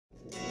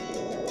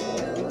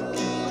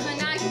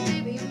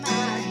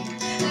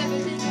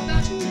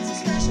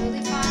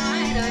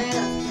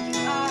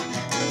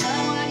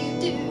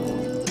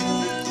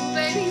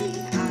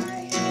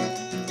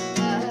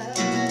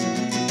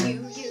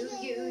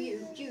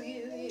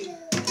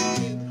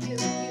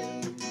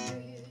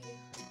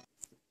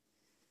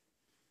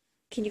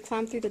Can you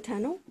climb through the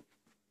tunnel?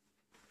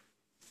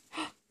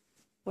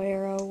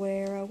 Where, oh,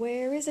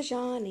 where is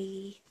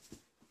Ajani?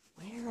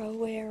 Where,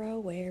 oh,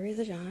 where is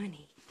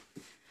Ajani?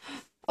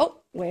 Oh,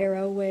 where,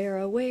 oh,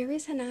 where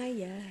is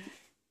Haniah?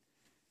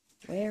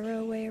 Where,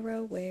 oh,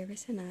 where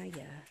is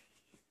Haniah?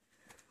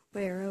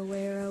 Where, oh,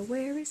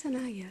 where is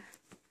Haniah?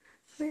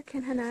 Where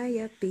can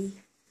Haniah be?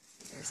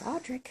 There's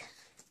Audric.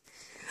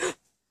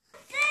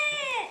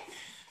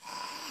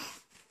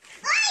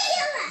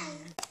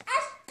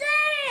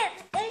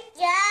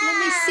 Let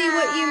me see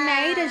what you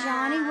made,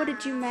 Ajani. What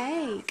did you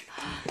make?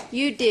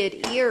 You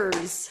did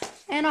ears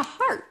and a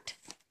heart.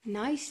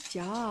 Nice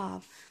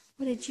job.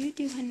 What did you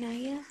do,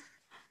 Haniah?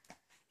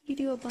 You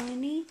do a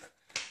bunny?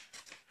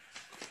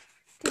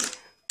 Good.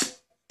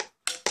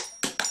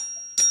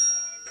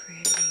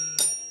 Pretty.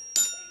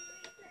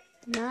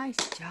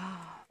 Nice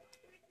job.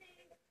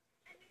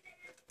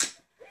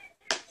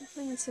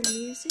 Playing some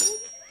music.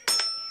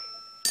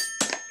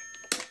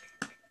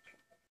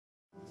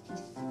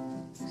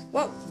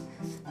 Whoa.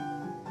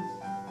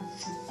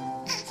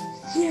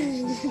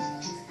 Yay.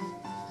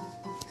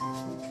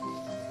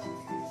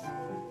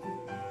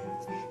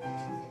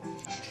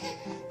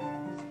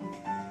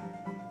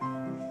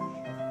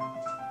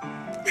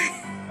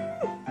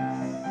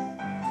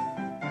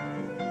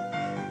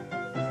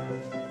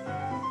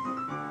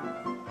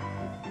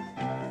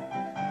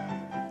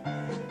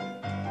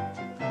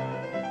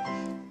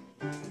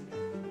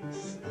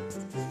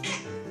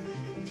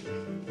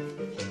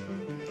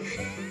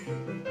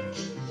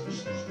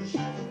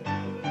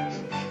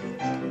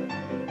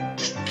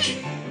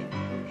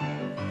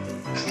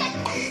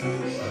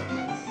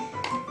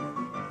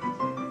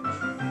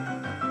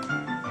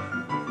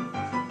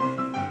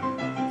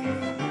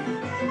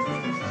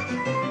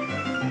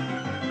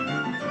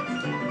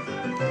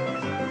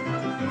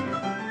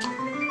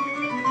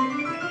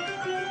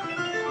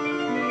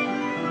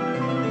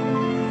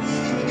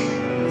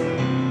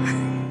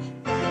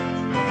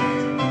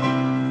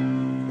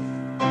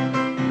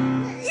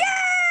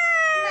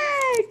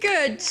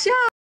 Good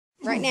job.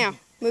 Right now,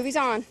 movie's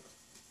on.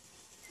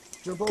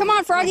 Come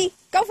on, Froggy.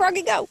 Go,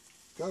 Froggy, go.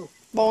 Go.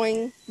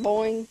 Boing,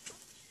 boing.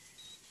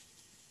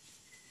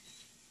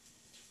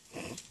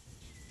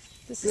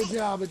 Good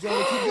job,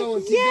 Ajani. Keep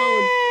going, keep Yay!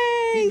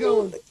 going. Keep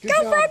going. Good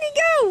Go, job. Froggy,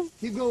 go.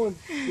 Keep going.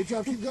 Good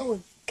job, keep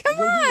going. Come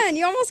on,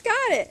 you almost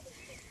got it.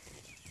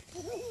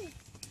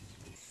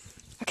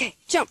 Okay,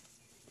 jump.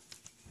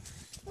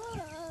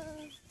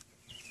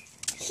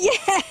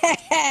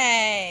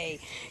 Yay!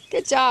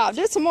 Good job.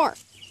 Do it some more.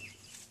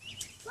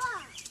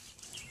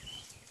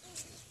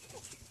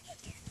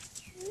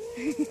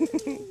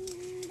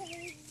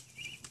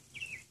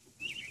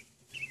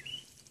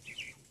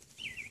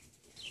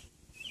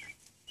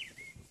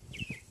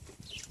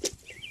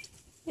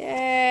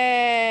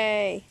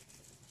 Yay!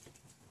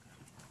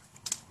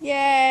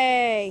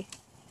 Yay!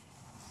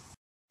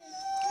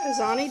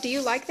 Ajani, do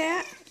you like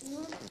that?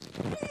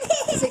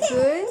 Is it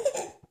good?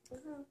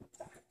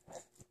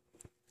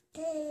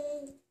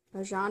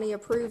 Ajani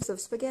approves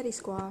of spaghetti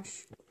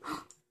squash.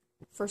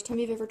 First time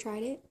you've ever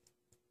tried it?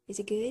 Is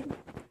it good?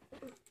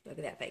 Look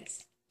at that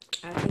face.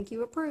 I think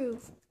you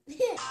approve.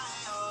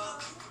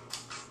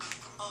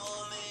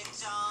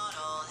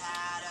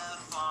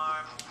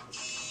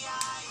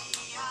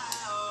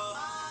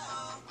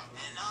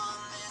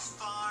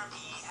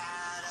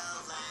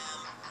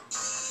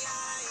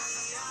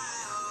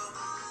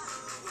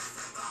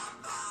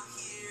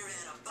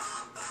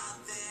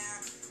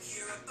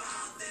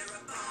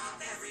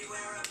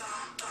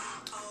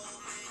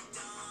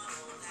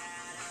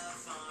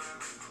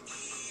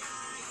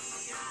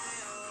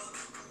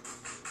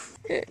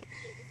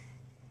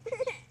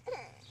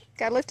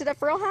 Gotta lift it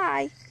up real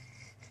high.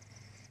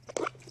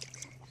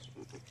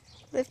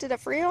 Lift it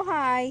up real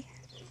high.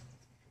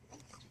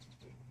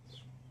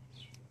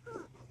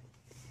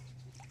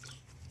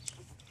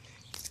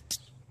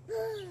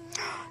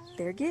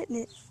 They're getting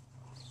it.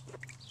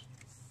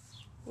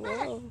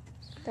 Whoa.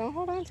 Don't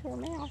hold on to her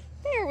mouth.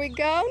 There we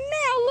go.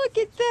 Now look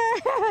at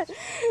that.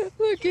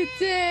 Look at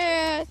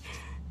that.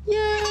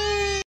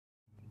 Yay.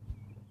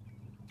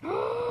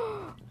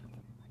 I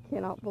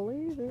cannot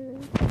believe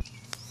it.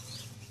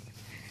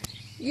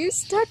 You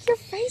stuck your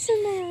face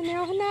in there.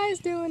 Now Haniah's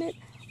doing it.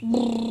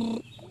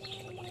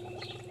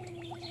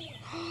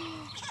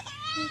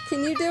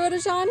 Can you do it,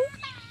 Ajani?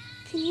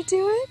 Can you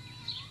do it?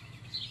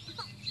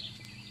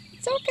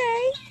 It's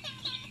okay.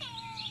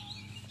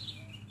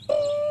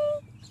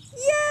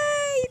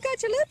 Yay! You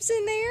got your lips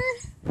in there.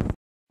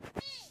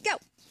 Go.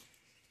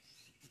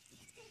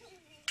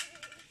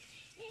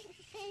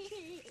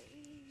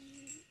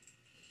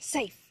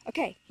 Safe.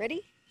 Okay,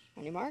 ready?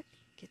 On your mark,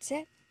 get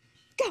set,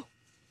 go.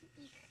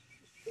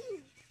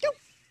 Go.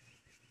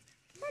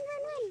 Run,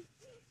 run, run.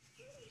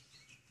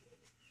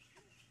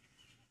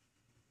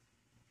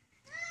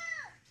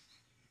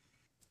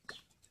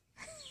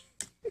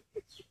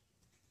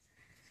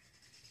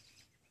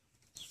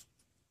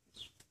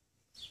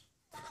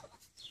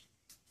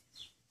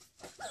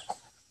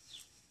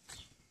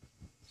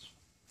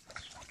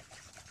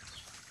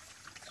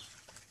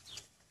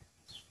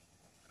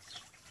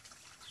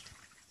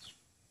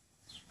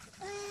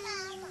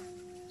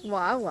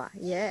 Wawa,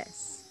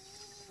 yes.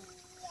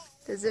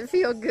 Does it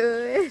feel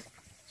good?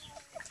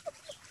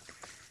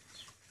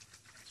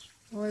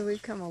 Boy,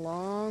 we've come a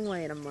long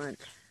way in a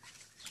month.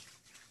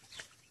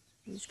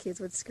 These kids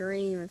would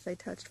scream if they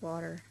touched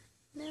water.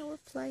 Now we're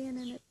playing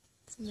in it.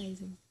 It's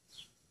amazing.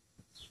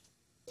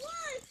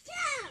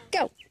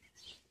 Go!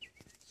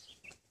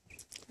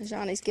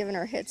 Ajani's giving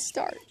her a head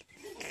start.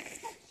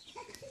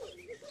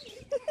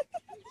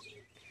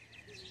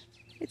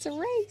 It's a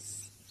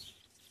race.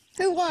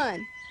 Who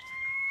won?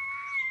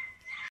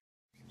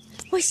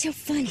 What's so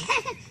funny?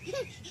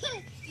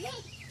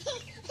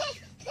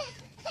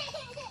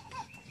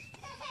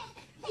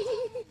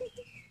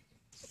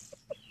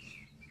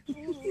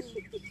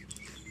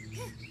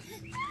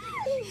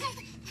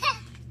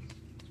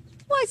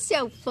 What's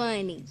so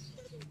funny?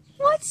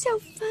 What's so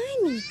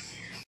funny?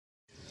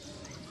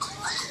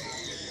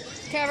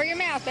 Cover your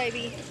mouth,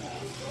 baby.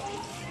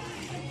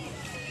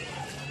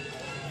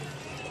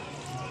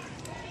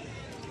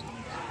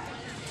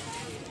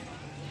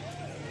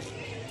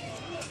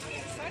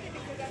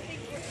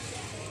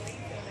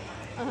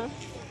 Uh-huh.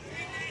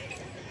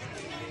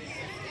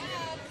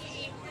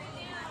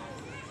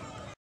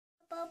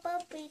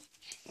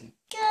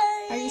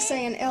 Are you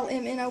saying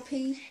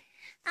LMNOP?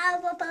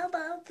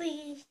 LMNOP?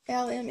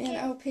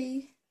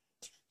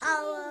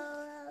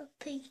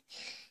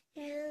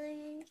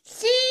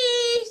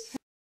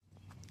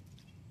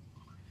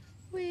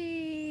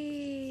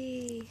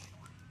 Wee!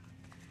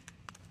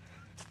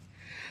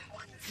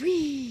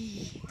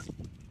 Wee!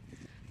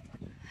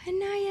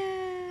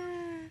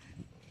 Haniah!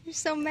 You're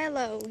so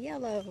mellow,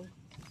 yellow.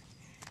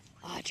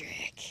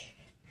 Audric.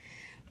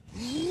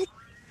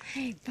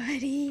 Hey,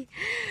 buddy.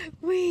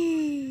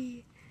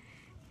 Wee!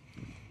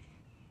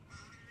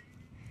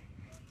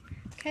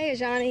 Okay,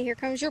 Ajani, here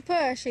comes your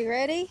push. Are you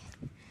ready?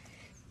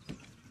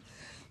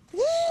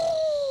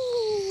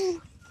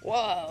 Woo!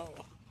 Whoa!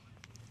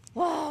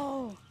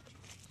 Whoa!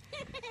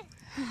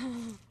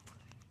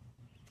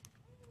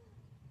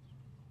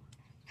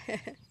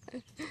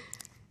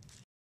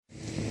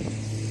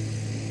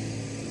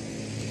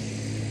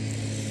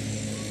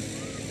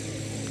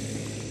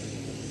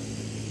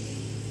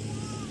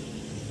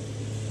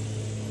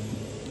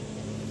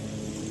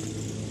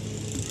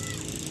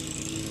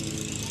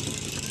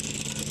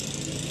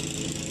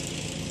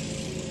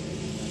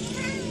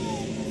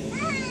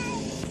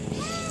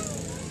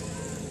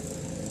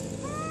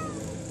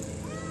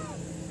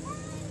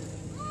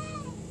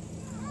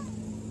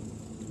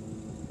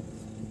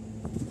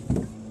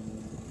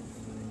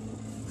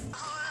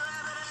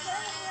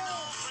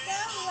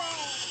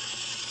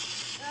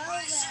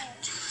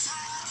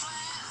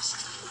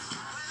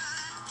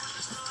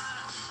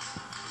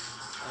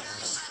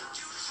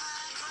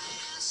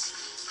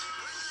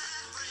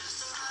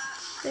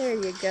 There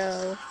you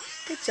go.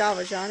 Good job,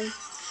 Ajani.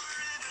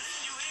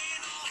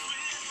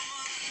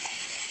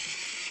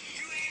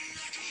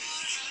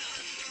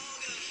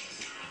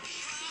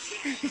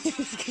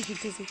 He's getting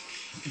dizzy.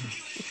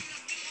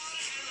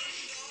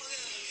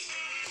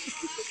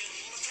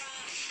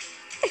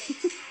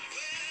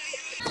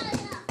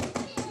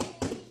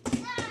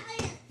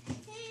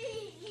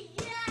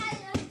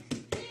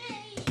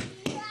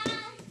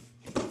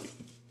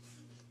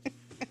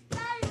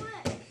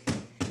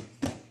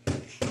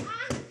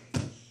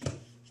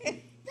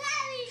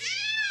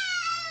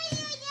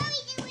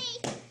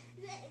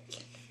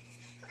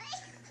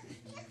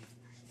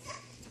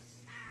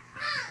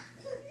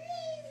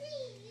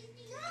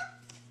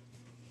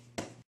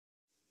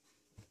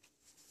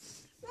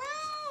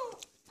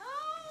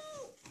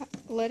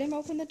 Let him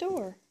open the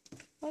door.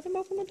 Let him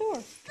open the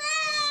door.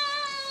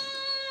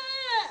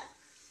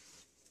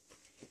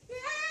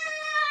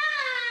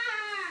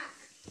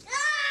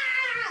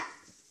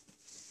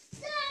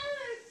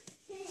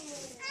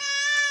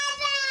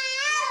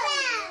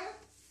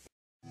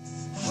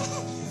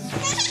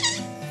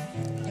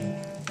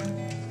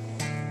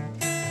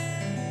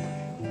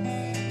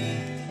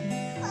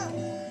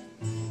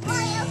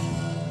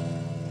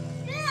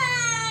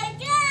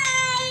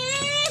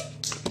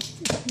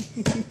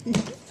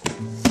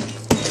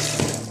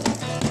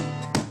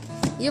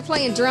 You're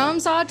playing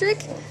drums,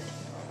 Audric?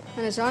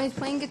 And Ajani's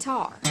playing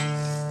guitar.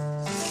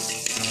 And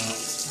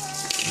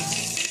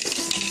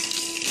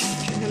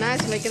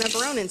Haniah's making up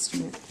her own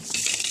instrument.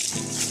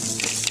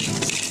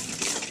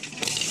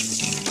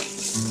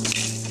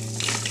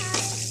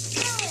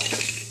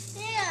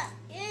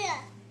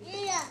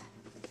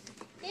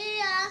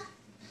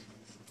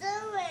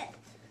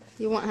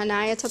 You want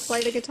Haniah to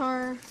play the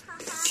guitar?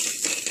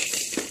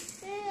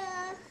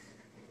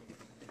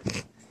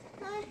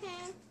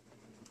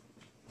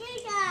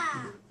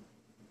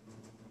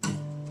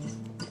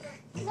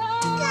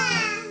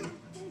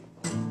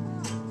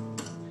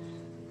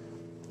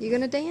 You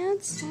gonna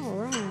dance? All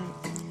right.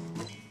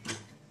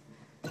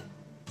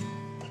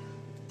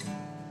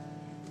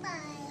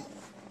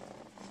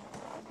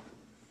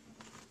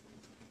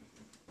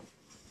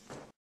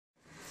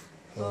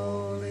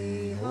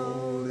 Holy,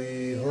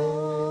 holy,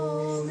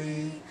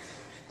 holy,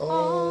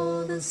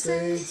 all the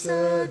saints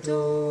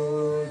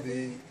adore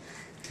thee.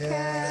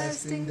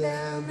 casting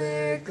down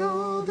their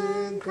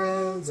golden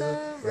crowns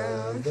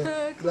around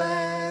the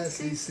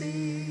glassy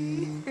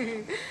sea.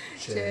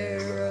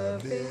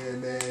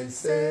 Cherubim and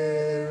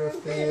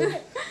seraphim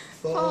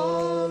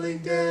falling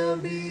down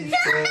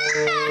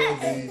before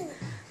thee,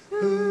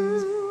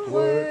 whose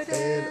word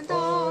and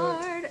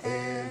art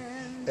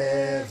and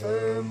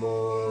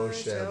evermore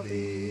shall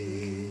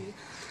be.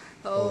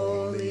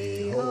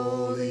 Holy,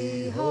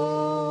 holy,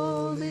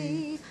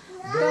 holy,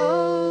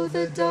 though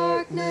the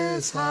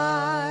darkness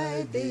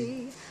hide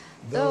thee,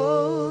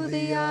 though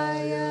the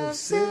eye of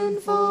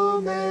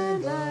sinful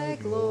man thy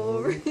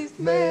glories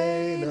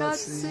may not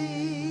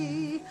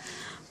see,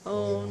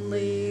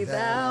 only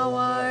thou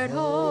art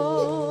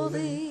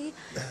holy,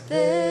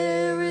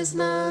 there is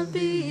none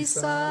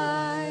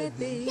beside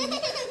thee,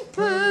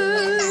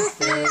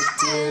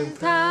 perfect in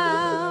power